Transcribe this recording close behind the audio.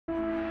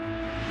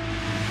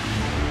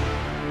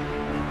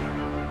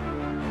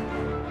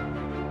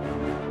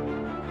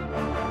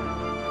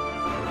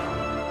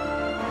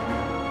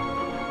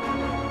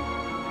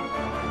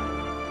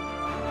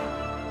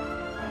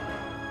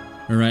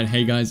Alright,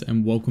 hey guys,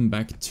 and welcome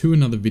back to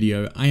another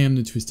video. I am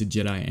the Twisted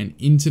Jedi, and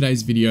in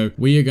today's video,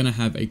 we are going to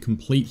have a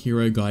complete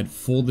hero guide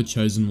for the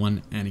chosen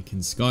one, Anakin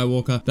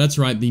Skywalker. That's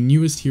right, the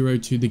newest hero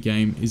to the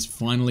game is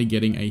finally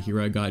getting a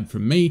hero guide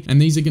from me, and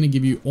these are going to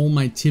give you all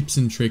my tips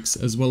and tricks,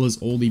 as well as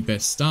all the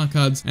best star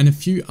cards, and a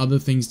few other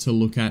things to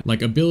look at,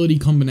 like ability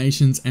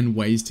combinations and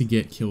ways to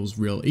get kills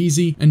real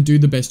easy, and do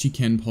the best you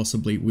can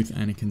possibly with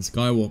Anakin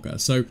Skywalker.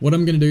 So what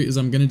I'm going to do is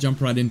I'm going to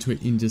jump right into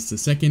it in just a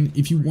second.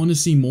 If you want to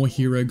see more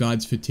hero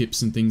guides for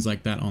tips and things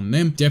like that on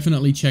them,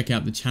 definitely check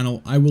out the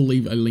channel. I will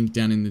leave a link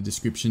down in the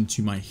description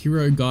to my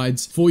hero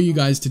guides for you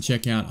guys to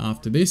check out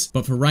after this.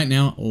 But for right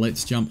now,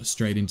 let's jump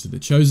straight into the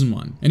chosen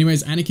one.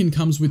 Anyways, Anakin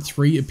comes with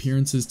 3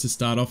 appearances to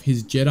start off: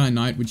 his Jedi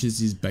Knight, which is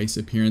his base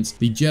appearance,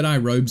 the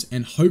Jedi robes,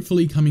 and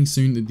hopefully coming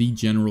soon, the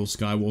General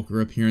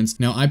Skywalker appearance.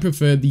 Now, I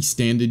prefer the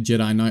standard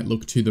Jedi Knight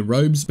look to the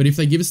robes, but if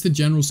they give us the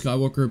General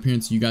Skywalker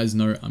appearance, you guys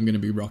know I'm going to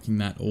be rocking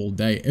that all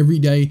day, every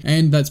day,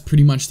 and that's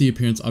pretty much the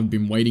appearance I've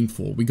been waiting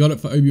for. We got it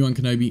for Obi-Wan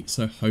Kenobi,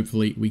 so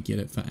hopefully we get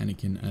it for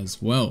Anakin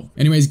as well.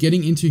 Anyways,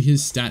 getting into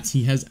his stats,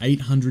 he has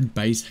 800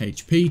 base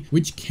HP,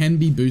 which can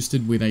be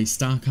boosted with a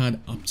star card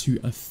up to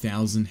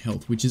 1000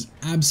 health, which is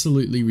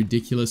absolutely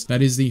ridiculous.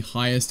 That is the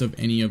highest of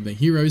any of the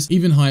heroes,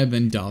 even higher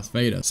than Darth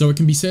Vader. So it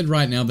can be said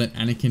right now that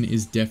Anakin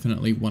is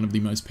definitely one of the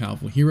most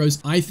powerful heroes.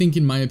 I think,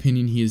 in my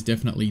opinion, he is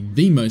definitely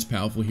the most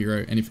powerful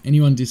hero, and if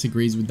anyone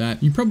disagrees with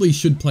that, you probably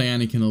should play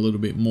Anakin a little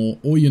bit more,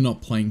 or you're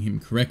not playing him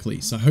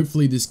correctly. So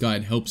hopefully this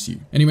guide helps you.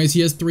 Anyways,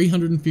 he has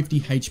 350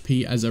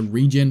 HP as a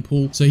regen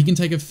pool, so he can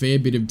take a fair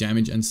bit of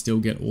damage and still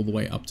get all the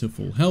way up to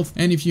full health.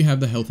 And if you have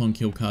the health on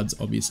kill cards,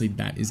 obviously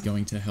that is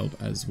going to help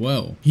as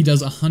well. He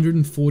does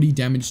 140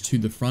 damage to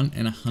the front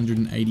and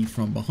 180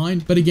 from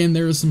behind, but again,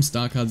 there are some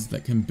star cards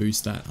that can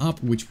boost that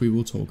up, which we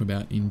will talk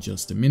about in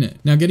just a minute.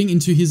 Now, getting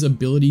into his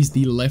abilities,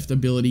 the left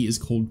ability is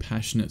called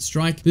Passionate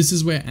Strike. This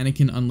is where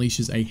Anakin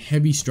unleashes a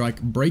heavy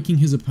strike, breaking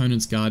his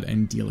opponent's guard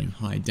and dealing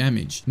high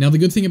damage. Now, the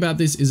good thing about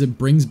this is it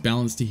brings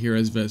balance to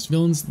heroes versus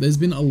villains. There's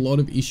been a lot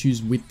of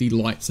issues with the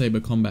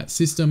lightsaber combat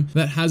system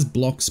that has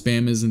block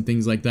spammers and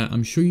things like that.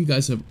 I'm sure you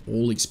guys have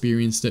all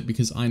experienced it,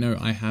 because I know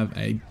I have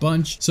a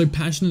bunch. So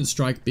Passionate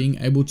Strike, being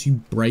able to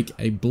break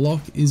a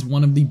block, is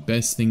one of the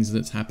best things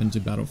that's happened to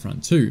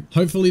Battlefront 2.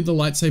 Hopefully the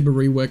lightsaber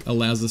rework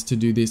allows us to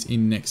do this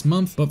in next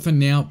month, but for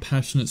now,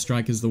 Passionate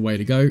Strike is the way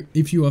to go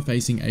if you are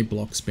facing a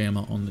block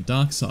spammer on the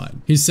dark side.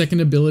 His second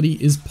ability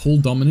is Pull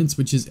Dominance,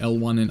 which is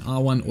L1 and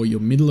R1, or your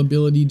middle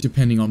ability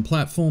depending on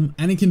platform.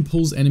 Anakin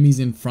pulls enemies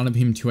in front of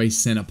him to a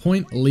center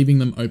point, leaving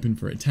them open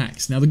for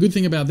attacks. Now, the good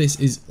thing about this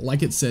is,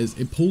 like it says,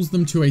 it pulls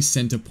them to a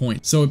center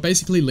point, so it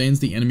basically lands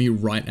the enemy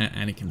right at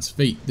Anakin's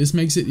feet. This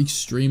makes it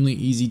extremely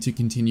easy to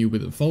continue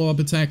with a follow-up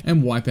attack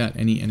and wipe out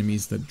any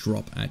enemies that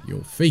drop at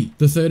your feet.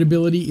 The third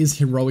ability is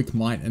Heroic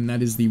Might, and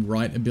that is the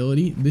right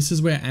ability. This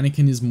is where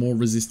Anakin is more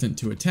resistant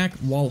to attack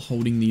while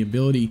holding the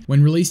ability.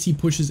 When released, he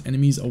pushes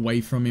enemies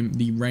away from him,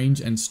 the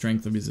range and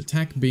strength of his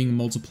attack being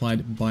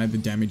multiplied by the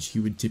damage he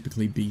would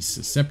typically be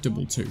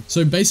susceptible to.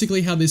 So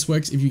basically how this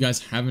works, if you guys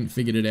haven't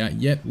figured it out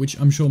yet, which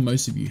I'm sure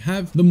most of you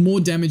have, the more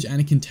damage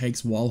Anakin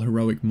takes while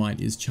Heroic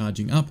Might is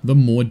charging up, the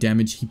more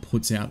damage he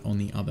puts out on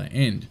the other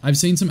end. I've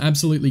seen some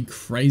absolutely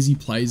crazy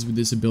plays with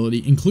this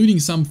ability, including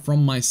some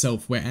from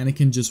myself, where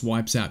Anakin just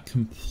wipes out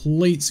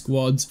complete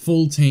squads,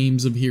 full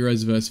teams of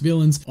heroes versus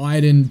villains,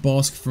 Iden,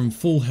 Bosk from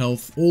full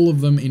health, all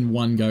of them in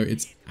one go.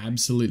 It's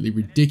absolutely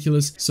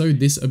ridiculous. So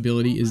this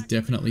ability is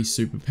definitely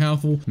super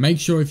powerful. Make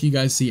sure if you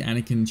guys see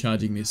Anakin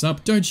charging this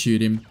up, don't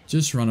shoot him,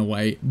 just run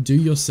away, do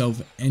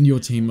yourself and your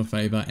team a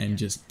favor, and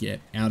just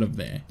get out of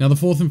there. Now, the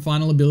fourth and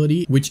final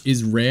ability, which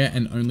is rare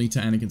and only to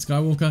Anakin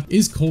Skywalker,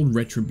 is called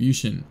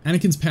Retribution.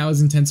 Anakin's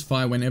powers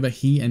intensify whenever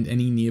he and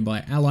any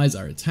nearby allies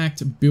are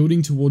attacked,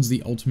 building towards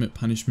the ultimate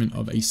punishment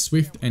of a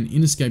swift and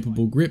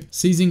inescapable grip,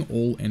 seizing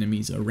all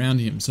enemies around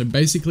him. So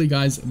basically,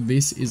 guys,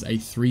 this is a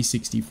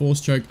 360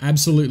 force choke,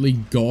 absolutely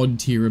god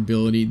tier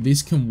ability.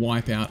 This can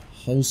wipe out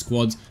whole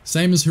squads,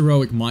 same as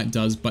Heroic Might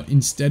does, but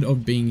instead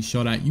of being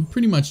shot at, you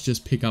pretty much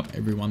just pick up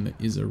everyone that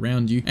is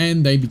around you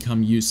and they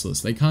become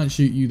useless. They can't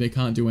shoot you, they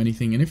can't do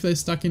anything, and if they're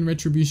stuck in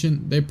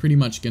Retribution, they're pretty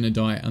much gonna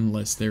die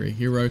unless they're a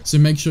hero. So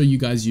make sure you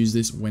guys use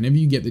this whenever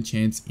you get the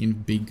chance in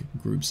big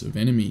groups of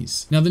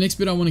enemies. Now, the next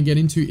bit I want to get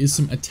into is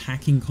some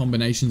attacking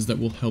combinations that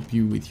will help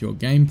you with your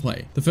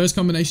gameplay. The first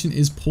combination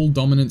is Pull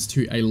Dominance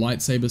to a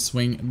lightsaber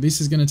swing. This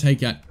is going to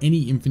take out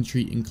any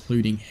infantry,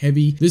 including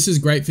heavy. This is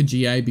great for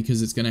GA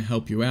because it's going to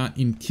help you out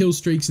in kill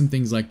streaks and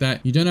things like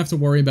that. You don't have to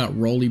worry about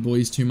roly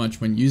boys too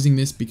much when using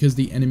this, because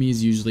the enemy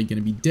is usually going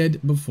to be dead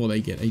before they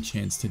get a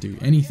chance to do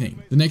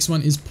anything. The next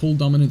one is Pull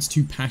Dominance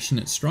to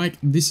Passionate Strike.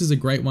 This is a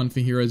great one for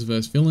heroes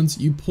versus villains.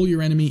 You pull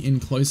your enemy in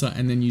closer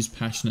and then use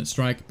Passionate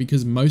Strike,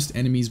 because most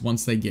enemies,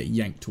 once they get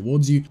yanked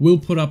towards you, will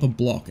put up a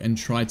block and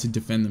try to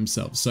defend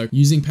themselves. So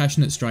using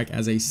Passionate Strike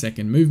as a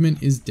second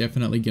movement is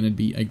definitely going to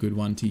be a good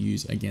one to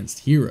use against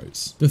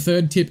heroes. The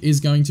third tip is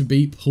going to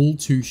be Pull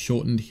to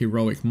Shortened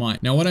Heroic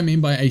Might. Now, what I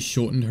mean by a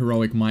shortened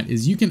Heroic Might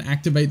is you can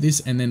activate this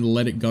and then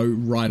let it go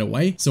right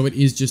away. So it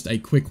is just a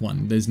quick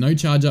one. There's no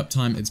charge up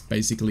time. It's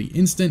basically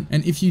instant.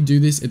 And if you do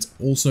this, it's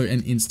also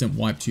an instant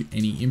wipe to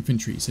any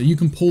infantry. So you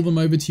can pull them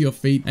over to your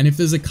feet. And if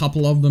there's a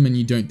couple of them and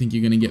you don't think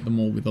you're going to get them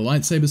all with a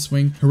lightsaber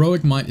swing,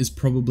 Heroic Might is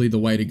probably the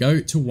way to go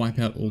to wipe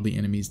out all the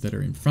enemies that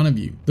are in front of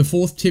you. The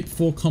fourth tip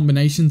for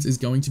combinations is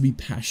going to be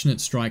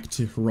Passionate Strike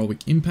to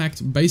Heroic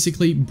Impact.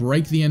 Basically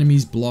break the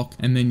enemy's block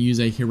and then use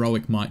a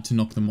Heroic Might to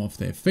knock them off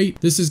their feet.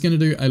 This is going to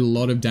do a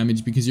lot of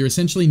damage because you're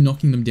essentially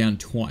knocking them down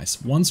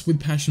twice, once with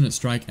Passionate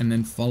Strike and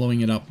then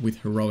following it up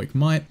with Heroic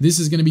Might. This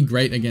is going to be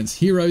great against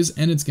heroes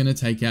and it's going to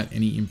take out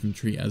any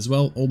infantry as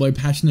well, although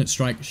Passionate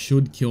Strike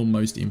should kill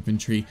most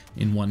infantry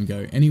in one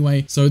go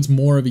anyway, so it's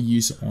more of a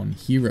use on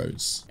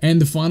heroes.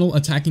 And the final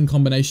attacking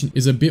combination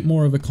is a bit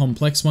more of a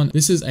complex one.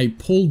 This is a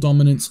Pull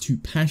Dominance to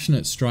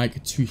Passionate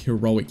Strike to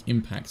Heroic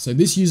Impact. So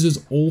this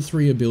uses all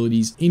three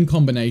abilities in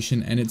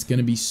combination and it's going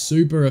to be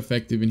super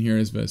effective in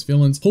Heroes vs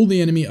Villains. Pull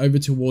the enemy over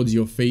towards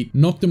your feet,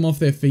 knock them off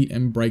their feet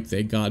and break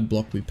their guard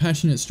block with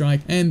Passionate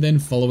Strike, and then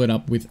follow it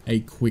up with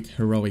a quick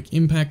Heroic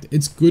Impact.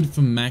 It's good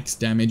for max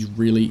damage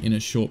really in a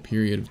short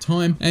period of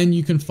time, and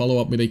you can follow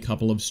up with a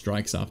couple of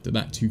strikes after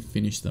that to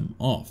finish them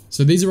off.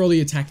 So these are all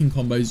the attacking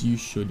combos you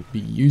should be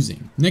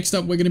using. Next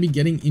up, we're going to be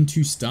getting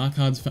into star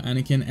cards for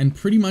Anakin, and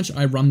pretty much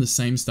I run the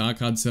same star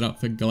card setup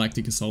for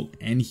Galactic Assault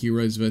and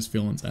Heroes vs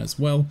Villains as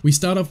well. We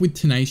start off with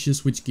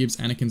Tenacious, which gives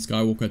Anakin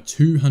Skywalker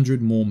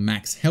 200 more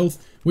max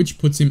health, which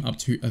puts him up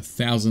to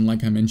 1,000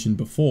 like I mentioned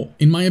before.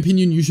 In my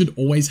opinion, you should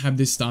always have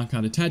this star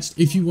card attached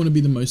if you want to be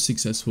the most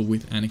successful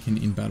with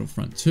Anakin in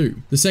Battlefront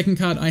 2. The second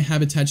card I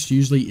have attached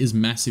usually is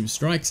Massive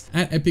Strikes.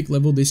 At epic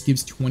level, this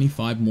gives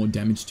 25 more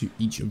damage to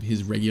each of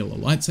his regular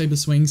lightsaber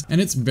swings, and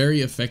it's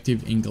very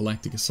effective in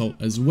Galactic Assault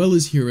as well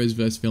as Heroes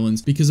vs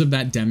Villains because of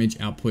that damage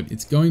output.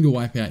 It's going to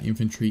wipe out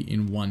infantry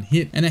in one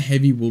hit, and a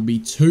heavy will be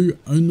 2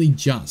 only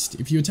just.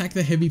 If you attack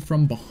the heavy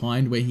from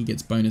behind where he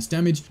gets bonus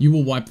damage, you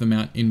will wipe them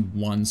out in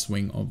one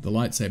swing of the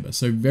lightsaber.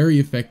 So very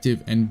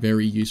effective and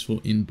very useful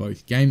in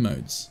both game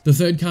modes. The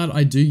third card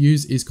I do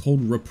use is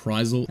called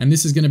Reprisal, and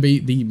this is going to be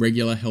the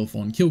regular health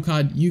on kill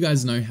card. You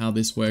guys know how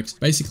this works.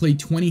 Basically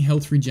 20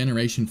 health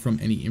regeneration from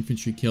any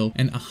infantry kill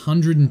and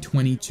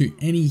 120 to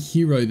any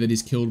hero that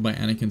is killed by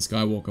Anakin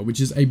Skywalker, which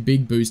is a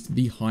big boost,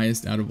 the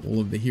highest out of all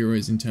of the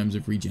heroes in terms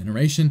of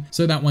regeneration.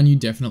 So that one you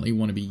definitely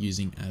want to be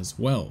using as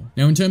well.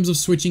 Now in terms of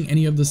switching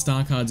any of the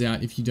star cards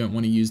out, if you don't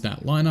want to use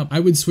that lineup, I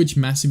would switch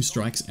Massive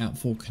Strikes out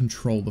for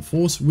Control the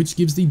Force, which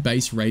gives the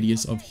base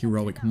radius of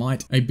Heroic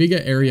Might a bigger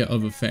area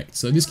of effect.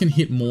 So this can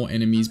hit more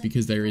enemies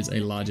because there is a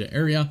larger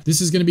area.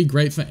 This is going to be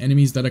great for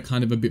enemies that are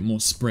kind of a bit more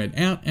spread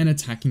out and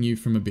attacking you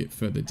from a bit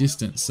further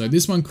distance. So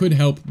this one could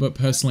help, but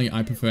personally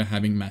I prefer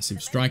having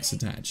Massive Strikes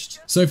attached.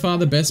 So far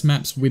the best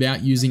maps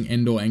without using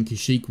Endor and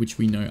Kashyyyk, which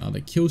we know are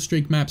the kill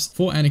streak maps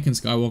for Anakin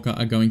Skywalker,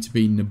 are going to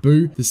be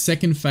Naboo, the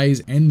second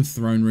phase, and the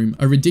Throne Room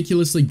are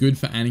ridiculously good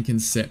for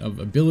Anakin's set of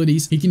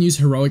abilities. He can use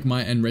Heroic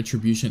Might and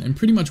Retribution and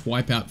pretty much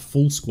wipe out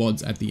full squads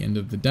at the end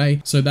of the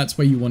day, so that's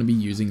where you want to be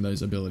using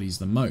those abilities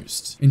the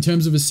most. In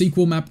terms of a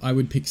sequel map, I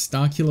would pick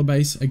Starkiller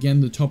Base.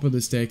 Again, the top of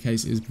the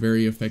staircase is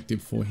very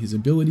effective for his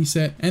ability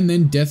set, and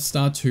then Death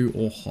Star 2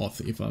 or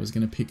Hoth if I was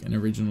going to pick an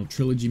original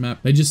trilogy map.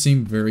 They just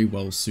seem very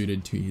well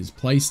suited to his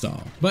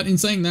playstyle. But in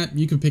saying that,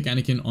 you could pick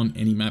Anakin on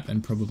any map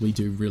and probably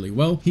do really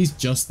well. He's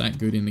just that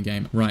good in the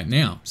game right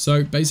now.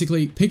 So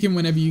basically, pick him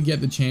whenever you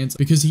get the chance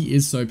because he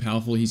is so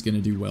powerful, he's going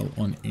to do well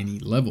on any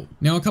level.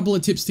 Now, a couple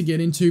of tips to get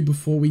into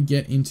before we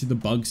get into the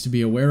bugs to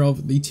be aware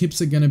of. The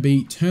tips are going to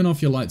be turn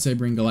off your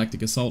lightsaber in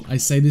Galactic Assault. I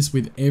say this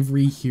with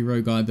every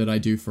hero guide that I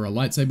do for a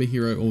lightsaber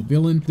hero or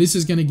villain. This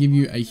is going to give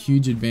you a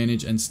huge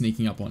advantage and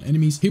sneaking up on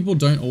enemies. People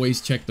don't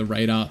always check the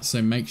radar,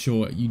 so make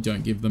sure you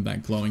don't give them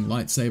that glowing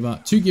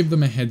lightsaber to give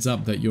them a heads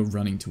up that you're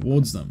running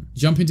towards them.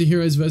 Jump into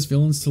Heroes vs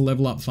Villains to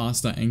level up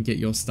faster and get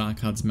your star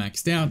cards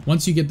maxed out.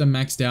 Once you get them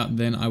maxed out,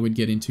 then I would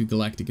get into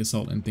Galactic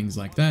Assault and things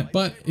like that,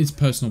 but it's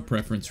personal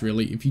preference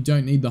really. If you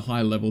don't need the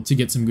high level to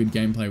get some good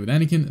gameplay with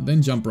Anakin,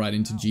 then jump right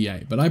into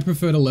GA, but I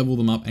prefer to level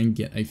them up and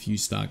get a few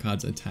star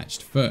cards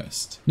attached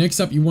first. Next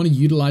up, you want to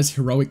utilize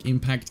Heroic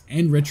Impact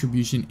and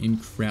Retribution in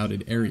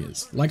crowded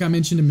areas. Like I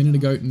mentioned a minute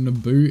ago,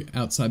 Naboo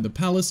outside the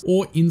palace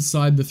or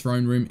inside the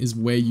throne room is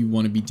where you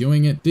want to be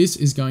doing it. This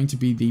is going to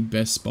be the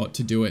best spot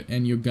to do it,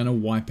 and you're going to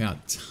wipe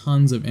out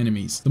tons of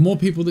enemies. The more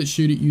people that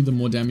shoot at you, the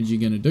more damage you're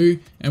going to do,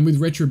 and with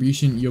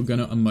Retribution, you're going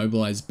to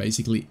immobilize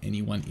basically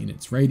anyone in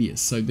its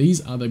radius. So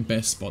these are the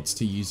best spots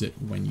to use it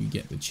when you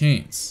get the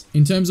chance.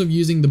 In terms of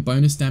using the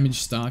bonus damage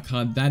star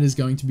card, that is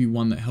going to be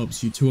one that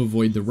helps you to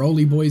avoid the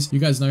Roly Boys. You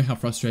guys know how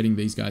frustrating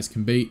these guys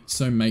can be,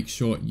 so make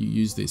sure you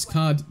use this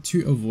card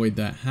to avoid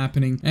that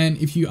happening. And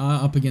if you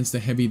are up against a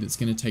heavy that's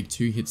going to take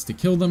 2 hits to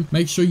kill them,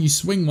 make sure you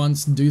swing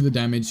once, do the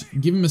damage,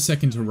 give him a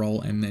second to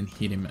roll, and then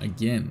hit him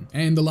again.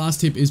 And the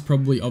last tip is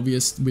probably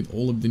obvious with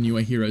all of the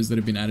newer heroes that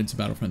have been added to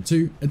Battlefront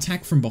 2.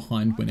 Attack from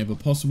behind whenever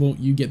possible.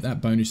 You get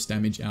that bonus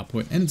damage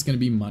output, and it's going to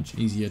be much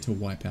easier to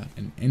wipe out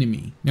an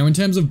enemy. Now, in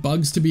terms of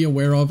bugs to be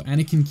aware of,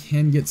 Anakin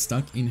can get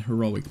stuck in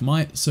Heroic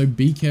Might, so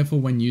be careful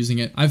when using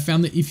it. I've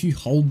found that if you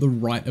hold the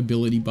right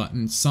ability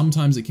button,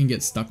 sometimes it can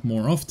get stuck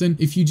more often.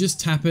 If you just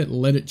tap it,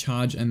 let it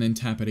charge, and then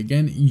tap it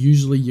again,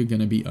 usually you're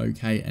going to be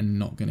okay and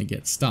not going to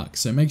get stuck.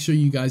 So make sure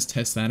you guys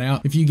test that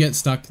out. If you get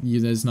stuck,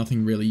 there's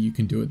nothing really you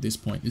can do at this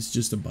point. It's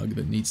just a bug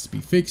that needs to be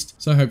fixed.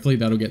 So hopefully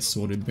that'll get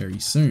sorted very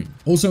soon.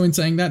 Also, in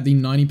saying that, the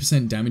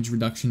 90% damage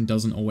reduction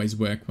doesn't always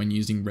work when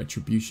using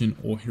Retribution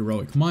or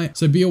Heroic Might.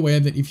 So be aware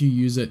that if you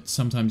use it,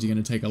 sometimes you're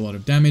going to take a lot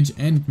of damage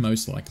and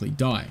most likely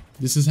die.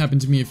 This has happened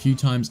to me a few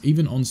times,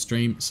 even on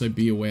stream, so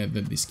be aware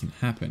that this can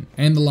happen.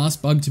 And the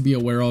last bug to be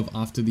aware of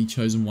after the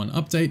Chosen One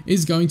update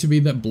is going to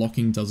be that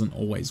blocking doesn't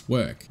always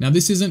work. Now,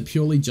 this isn't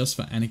purely just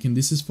for Anakin,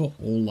 this is for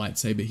all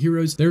lightsaber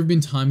heroes. There have been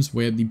times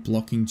where the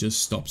blocking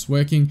just stops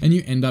working and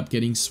you end up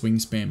getting swing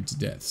spammed to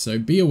death. So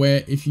be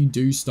aware, if you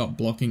do stop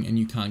blocking and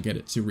you can't get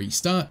it to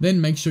restart, then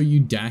make sure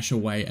you dash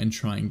away and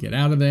try and get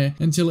out of there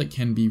until it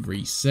can be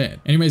reset.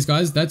 Anyways,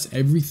 guys, that's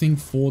everything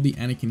for the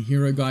Anakin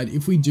Hero Guide.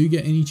 If we do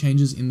get any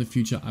changes in the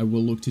future, I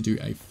will look to do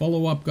a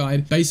follow-up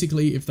guide.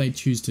 Basically, if they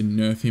choose to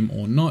nerf him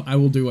or not, I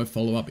will do a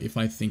follow-up if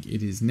I think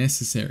it is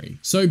necessary.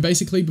 So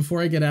basically,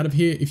 before I get out of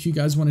here, if you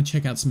guys want to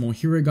check out some more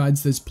hero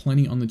guides, there's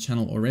plenty on the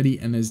channel already,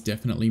 and there's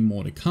definitely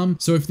more to come.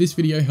 So if this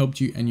video helped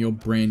you and you're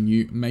brand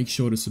new, make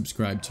sure to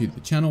subscribe to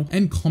the channel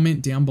and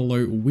comment down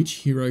below which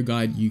hero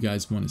guide you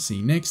guys want to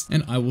see next,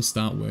 and I will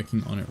start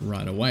working on it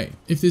right away.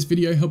 If this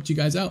video helped you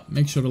guys out,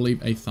 make sure to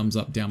leave a thumbs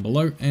up down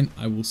below, and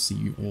I will see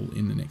you all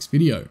in the next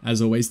video.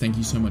 As always, thank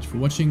you so much for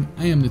watching.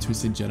 I am the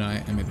Twisted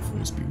Jedi, and may the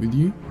Force be with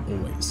you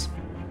always.